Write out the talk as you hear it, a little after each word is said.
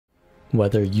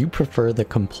Whether you prefer the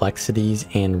complexities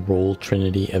and role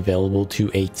trinity available to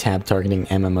a tab targeting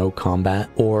MMO combat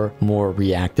or more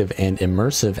reactive and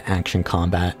immersive action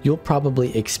combat, you'll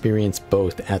probably experience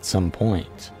both at some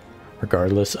point.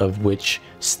 Regardless of which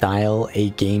style a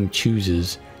game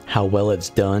chooses, how well it's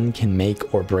done can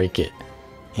make or break it.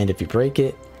 And if you break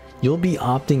it, you'll be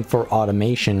opting for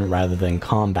automation rather than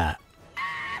combat.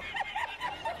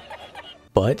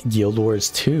 But Guild Wars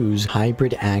 2's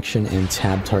hybrid action and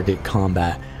tab target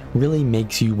combat really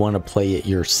makes you want to play it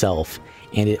yourself,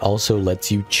 and it also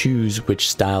lets you choose which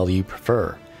style you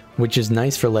prefer, which is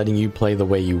nice for letting you play the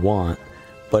way you want.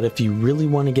 But if you really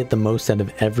want to get the most out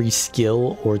of every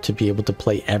skill or to be able to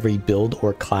play every build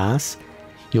or class,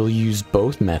 you'll use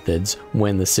both methods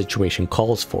when the situation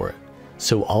calls for it.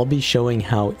 So I'll be showing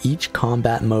how each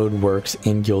combat mode works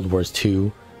in Guild Wars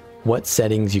 2, what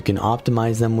settings you can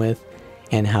optimize them with,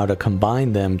 and how to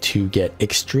combine them to get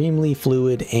extremely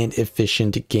fluid and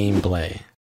efficient gameplay.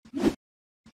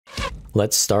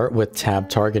 Let's start with tab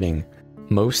targeting.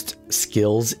 Most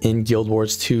skills in Guild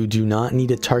Wars 2 do not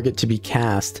need a target to be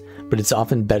cast, but it's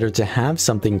often better to have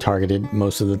something targeted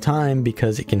most of the time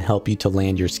because it can help you to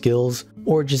land your skills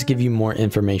or just give you more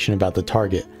information about the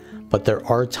target. But there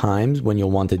are times when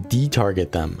you'll want to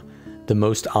detarget them. The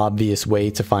most obvious way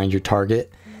to find your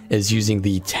target is using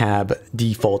the tab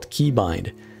default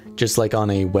keybind. Just like on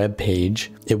a web page,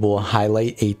 it will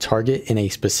highlight a target in a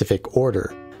specific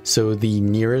order. So the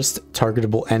nearest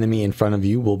targetable enemy in front of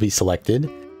you will be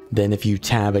selected. Then if you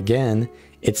tab again,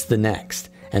 it's the next,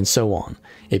 and so on.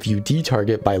 If you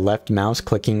detarget by left mouse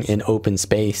clicking in open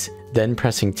space, then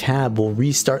pressing tab will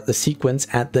restart the sequence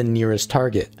at the nearest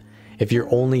target. If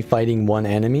you're only fighting one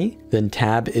enemy, then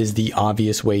tab is the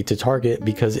obvious way to target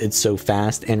because it's so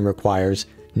fast and requires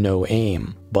no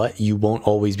aim, but you won't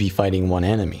always be fighting one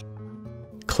enemy.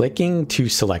 Clicking to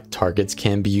select targets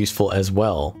can be useful as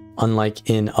well. Unlike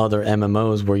in other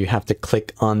MMOs where you have to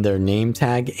click on their name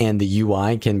tag and the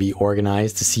UI can be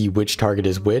organized to see which target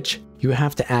is which, you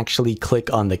have to actually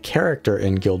click on the character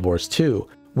in Guild Wars 2,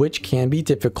 which can be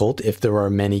difficult if there are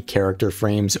many character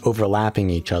frames overlapping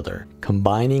each other.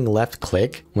 Combining left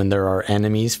click when there are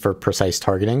enemies for precise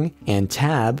targeting, and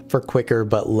tab for quicker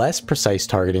but less precise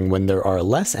targeting when there are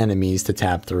less enemies to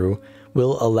tab through,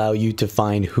 will allow you to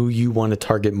find who you want to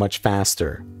target much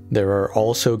faster. There are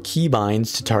also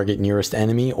keybinds to target nearest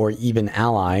enemy or even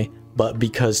ally, but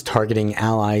because targeting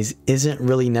allies isn't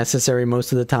really necessary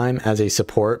most of the time as a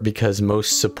support because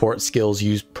most support skills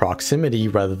use proximity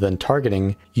rather than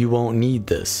targeting, you won't need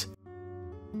this.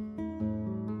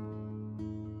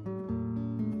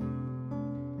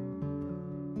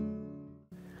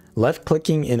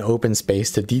 Left-clicking in open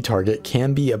space to detarget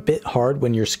can be a bit hard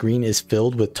when your screen is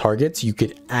filled with targets you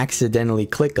could accidentally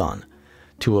click on.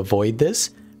 To avoid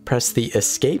this, press the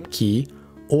escape key,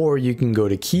 or you can go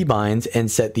to keybinds and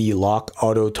set the lock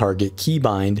auto target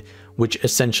keybind, which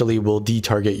essentially will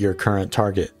detarget your current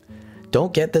target.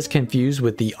 Don't get this confused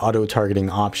with the auto targeting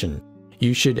option.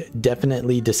 You should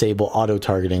definitely disable auto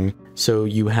targeting so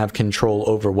you have control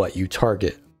over what you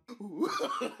target.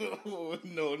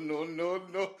 No, no, no,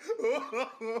 no.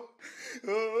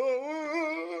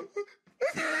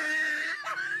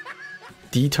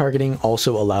 Detargeting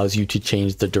also allows you to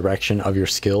change the direction of your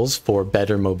skills for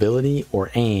better mobility or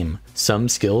aim. Some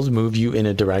skills move you in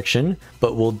a direction,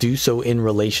 but will do so in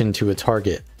relation to a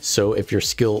target. So if your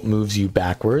skill moves you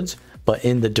backwards, but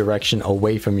in the direction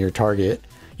away from your target,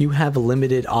 you have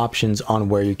limited options on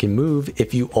where you can move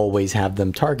if you always have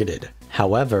them targeted.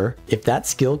 However, if that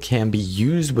skill can be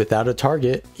used without a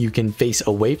target, you can face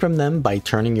away from them by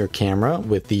turning your camera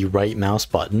with the right mouse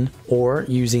button or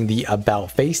using the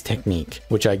about face technique,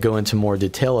 which I go into more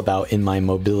detail about in my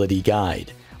mobility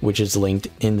guide, which is linked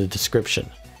in the description.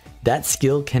 That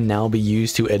skill can now be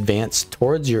used to advance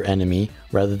towards your enemy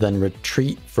rather than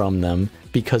retreat from them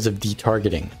because of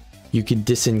detargeting. You can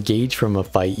disengage from a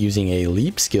fight using a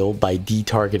leap skill by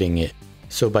detargeting it.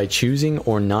 So by choosing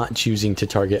or not choosing to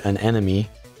target an enemy,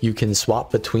 you can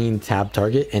swap between tab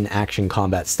target and action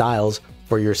combat styles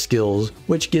for your skills,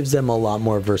 which gives them a lot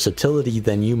more versatility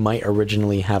than you might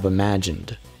originally have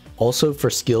imagined. Also, for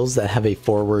skills that have a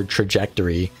forward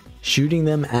trajectory, shooting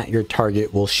them at your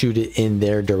target will shoot it in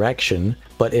their direction,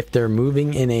 but if they're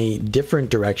moving in a different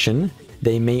direction,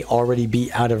 they may already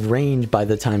be out of range by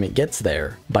the time it gets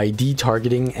there. By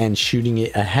detargeting and shooting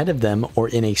it ahead of them or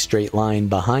in a straight line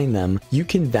behind them, you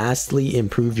can vastly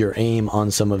improve your aim on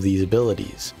some of these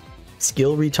abilities.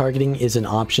 Skill retargeting is an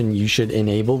option you should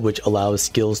enable, which allows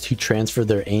skills to transfer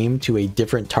their aim to a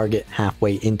different target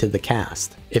halfway into the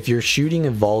cast. If you're shooting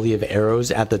a volley of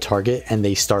arrows at the target and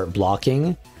they start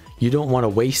blocking, you don't want to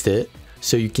waste it,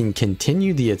 so you can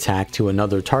continue the attack to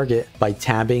another target by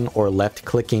tabbing or left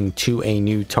clicking to a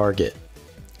new target.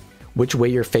 Which way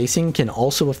you're facing can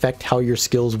also affect how your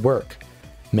skills work.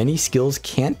 Many skills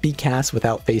can't be cast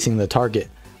without facing the target,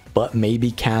 but may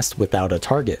be cast without a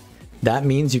target. That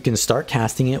means you can start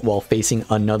casting it while facing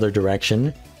another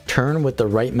direction, turn with the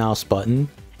right mouse button,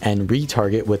 and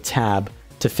retarget with tab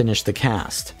to finish the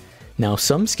cast. Now,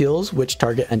 some skills which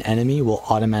target an enemy will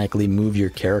automatically move your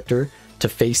character to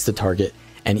face the target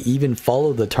and even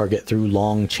follow the target through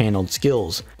long channeled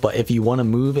skills. But if you want to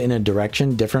move in a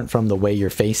direction different from the way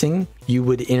you're facing, you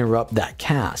would interrupt that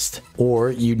cast, or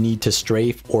you'd need to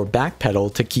strafe or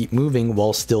backpedal to keep moving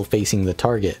while still facing the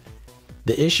target.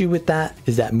 The issue with that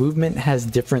is that movement has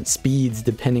different speeds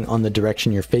depending on the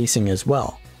direction you're facing as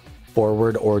well.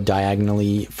 Forward or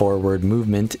diagonally forward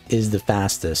movement is the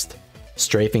fastest.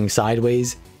 Strafing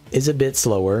sideways is a bit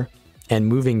slower, and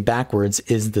moving backwards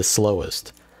is the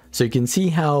slowest. So you can see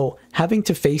how having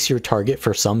to face your target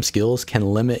for some skills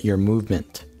can limit your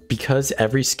movement. Because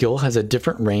every skill has a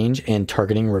different range and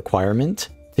targeting requirement,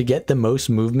 to get the most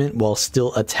movement while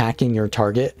still attacking your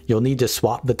target, you'll need to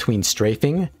swap between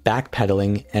strafing,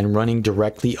 backpedaling, and running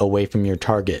directly away from your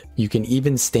target. You can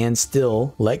even stand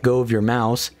still, let go of your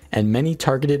mouse, and many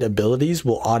targeted abilities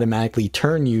will automatically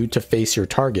turn you to face your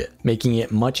target, making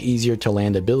it much easier to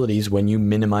land abilities when you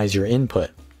minimize your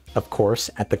input. Of course,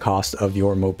 at the cost of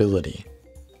your mobility.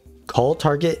 Call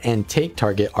target and take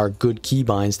target are good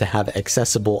keybinds to have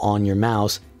accessible on your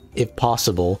mouse, if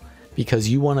possible, because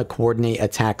you want to coordinate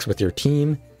attacks with your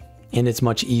team, and it's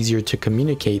much easier to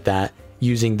communicate that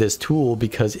using this tool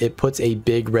because it puts a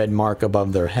big red mark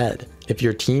above their head. If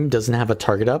your team doesn't have a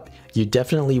target up, you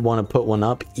definitely want to put one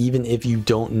up even if you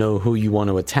don't know who you want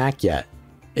to attack yet.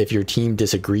 If your team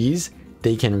disagrees,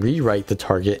 they can rewrite the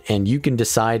target and you can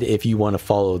decide if you want to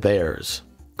follow theirs.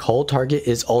 Call target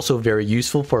is also very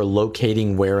useful for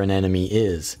locating where an enemy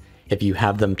is. If you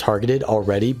have them targeted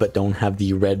already but don't have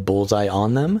the red bullseye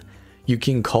on them, you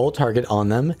can call target on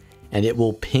them and it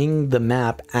will ping the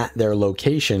map at their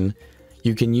location.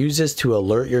 You can use this to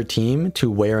alert your team to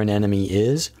where an enemy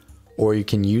is, or you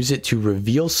can use it to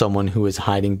reveal someone who is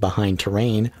hiding behind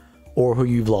terrain or who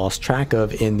you've lost track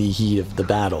of in the heat of the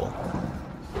battle.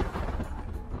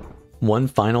 One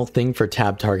final thing for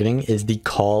tab targeting is the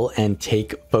call and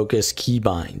take focus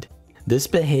keybind. This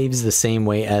behaves the same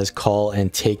way as call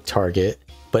and take target,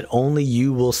 but only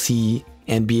you will see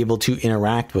and be able to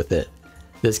interact with it.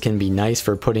 This can be nice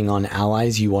for putting on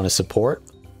allies you want to support,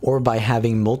 or by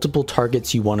having multiple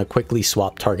targets you want to quickly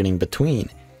swap targeting between.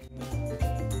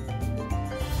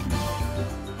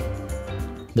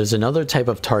 There's another type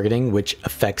of targeting which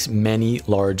affects many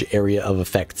large area of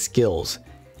effect skills,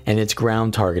 and it's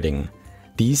ground targeting.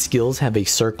 These skills have a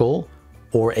circle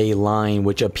or a line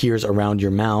which appears around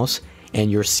your mouse, and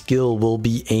your skill will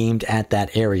be aimed at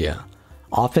that area.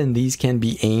 Often these can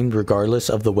be aimed regardless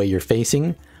of the way you're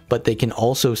facing, but they can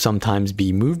also sometimes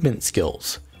be movement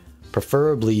skills.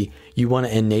 Preferably, you want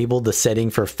to enable the setting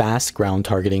for fast ground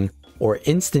targeting or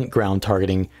instant ground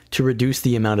targeting to reduce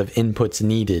the amount of inputs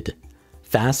needed.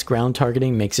 Fast ground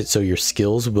targeting makes it so your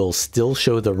skills will still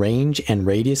show the range and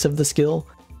radius of the skill,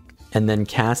 and then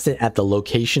cast it at the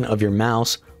location of your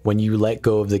mouse when you let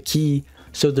go of the key,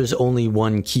 so there's only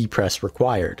one key press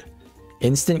required.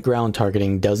 Instant ground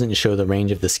targeting doesn't show the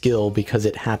range of the skill because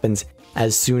it happens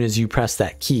as soon as you press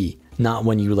that key, not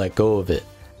when you let go of it.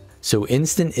 So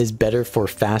instant is better for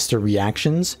faster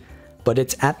reactions, but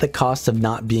it's at the cost of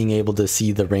not being able to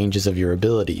see the ranges of your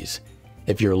abilities.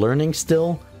 If you're learning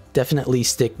still, definitely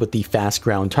stick with the fast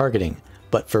ground targeting,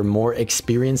 but for more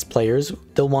experienced players,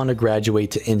 they'll want to graduate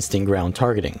to instant ground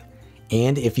targeting.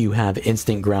 And if you have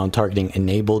instant ground targeting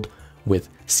enabled with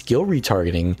skill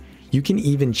retargeting, you can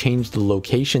even change the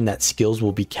location that skills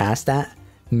will be cast at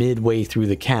midway through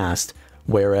the cast,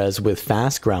 whereas with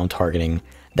fast ground targeting,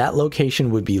 that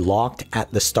location would be locked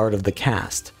at the start of the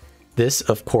cast. This,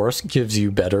 of course, gives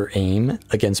you better aim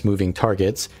against moving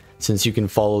targets, since you can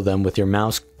follow them with your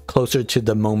mouse closer to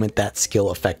the moment that skill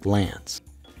effect lands.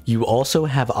 You also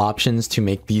have options to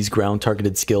make these ground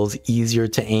targeted skills easier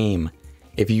to aim.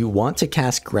 If you want to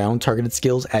cast ground targeted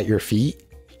skills at your feet,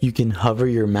 you can hover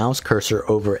your mouse cursor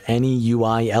over any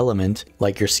UI element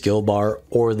like your skill bar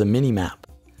or the minimap.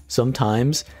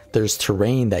 Sometimes there's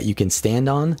terrain that you can stand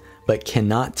on but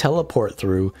cannot teleport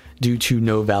through due to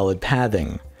no valid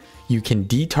pathing. You can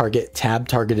detarget tab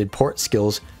targeted port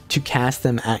skills to cast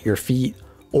them at your feet,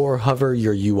 or hover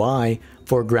your UI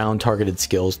for ground targeted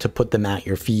skills to put them at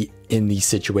your feet in these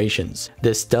situations.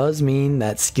 This does mean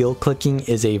that skill clicking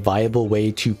is a viable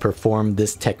way to perform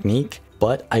this technique,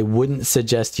 but I wouldn't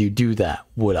suggest you do that,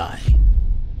 would I?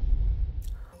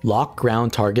 Lock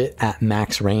ground target at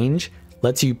max range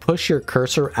lets you push your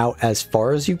cursor out as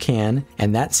far as you can,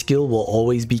 and that skill will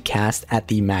always be cast at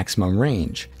the maximum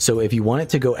range. So if you want it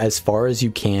to go as far as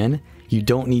you can, you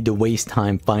don't need to waste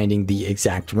time finding the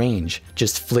exact range.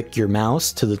 Just flick your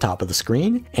mouse to the top of the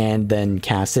screen and then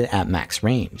cast it at max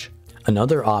range.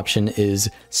 Another option is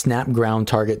snap ground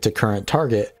target to current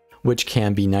target, which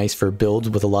can be nice for builds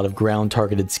with a lot of ground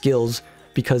targeted skills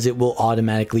because it will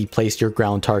automatically place your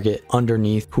ground target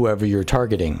underneath whoever you're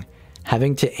targeting.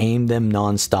 Having to aim them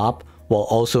non-stop while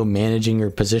also managing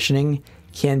your positioning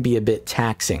can be a bit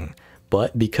taxing,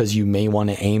 but because you may want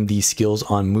to aim these skills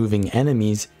on moving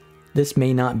enemies, this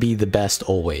may not be the best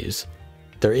always.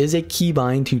 There is a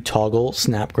keybind to toggle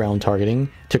snap ground targeting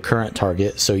to current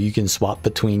target, so you can swap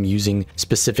between using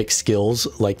specific skills,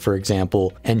 like for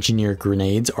example, engineer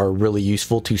grenades are really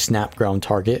useful to snap ground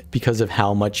target because of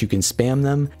how much you can spam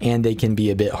them, and they can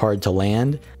be a bit hard to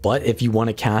land. But if you want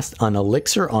to cast an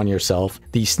elixir on yourself,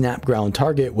 the snap ground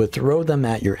target would throw them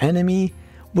at your enemy,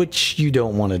 which you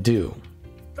don't want to do.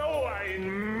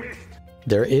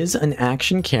 There is an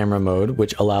action camera mode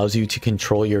which allows you to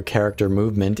control your character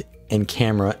movement and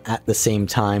camera at the same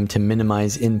time to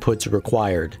minimize inputs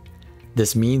required.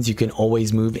 This means you can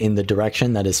always move in the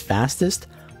direction that is fastest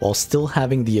while still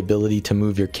having the ability to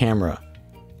move your camera.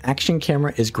 Action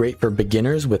camera is great for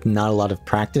beginners with not a lot of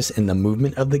practice in the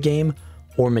movement of the game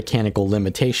or mechanical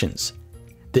limitations.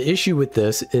 The issue with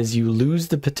this is you lose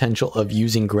the potential of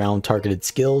using ground targeted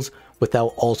skills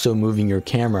without also moving your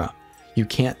camera. You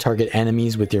can't target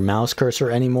enemies with your mouse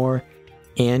cursor anymore,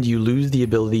 and you lose the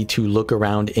ability to look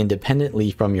around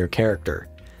independently from your character.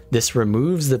 This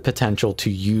removes the potential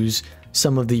to use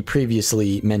some of the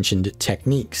previously mentioned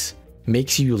techniques,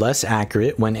 makes you less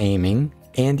accurate when aiming,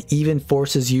 and even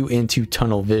forces you into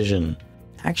tunnel vision.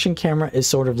 Action camera is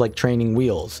sort of like training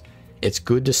wheels. It's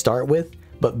good to start with,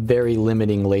 but very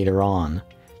limiting later on.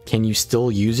 Can you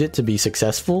still use it to be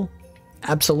successful?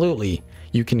 Absolutely.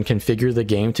 You can configure the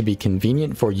game to be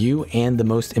convenient for you, and the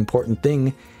most important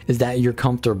thing is that you're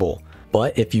comfortable.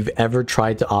 But if you've ever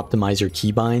tried to optimize your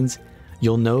keybinds,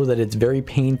 you'll know that it's very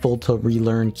painful to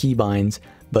relearn keybinds,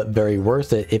 but very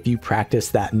worth it if you practice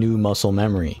that new muscle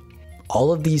memory.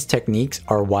 All of these techniques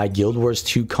are why Guild Wars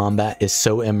 2 combat is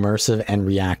so immersive and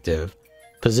reactive.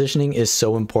 Positioning is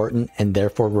so important and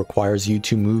therefore requires you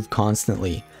to move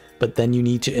constantly, but then you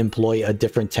need to employ a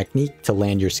different technique to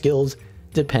land your skills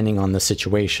depending on the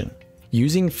situation.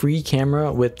 Using free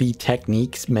camera with the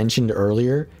techniques mentioned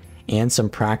earlier and some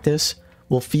practice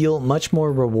will feel much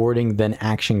more rewarding than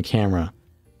action camera.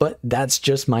 But that's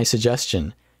just my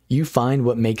suggestion. You find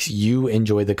what makes you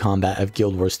enjoy the combat of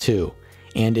Guild Wars 2.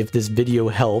 And if this video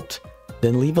helped,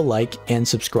 then leave a like and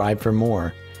subscribe for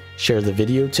more. Share the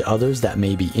video to others that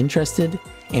may be interested,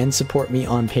 and support me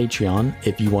on Patreon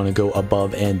if you want to go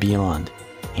above and beyond.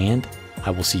 And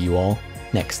I will see you all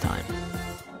next time.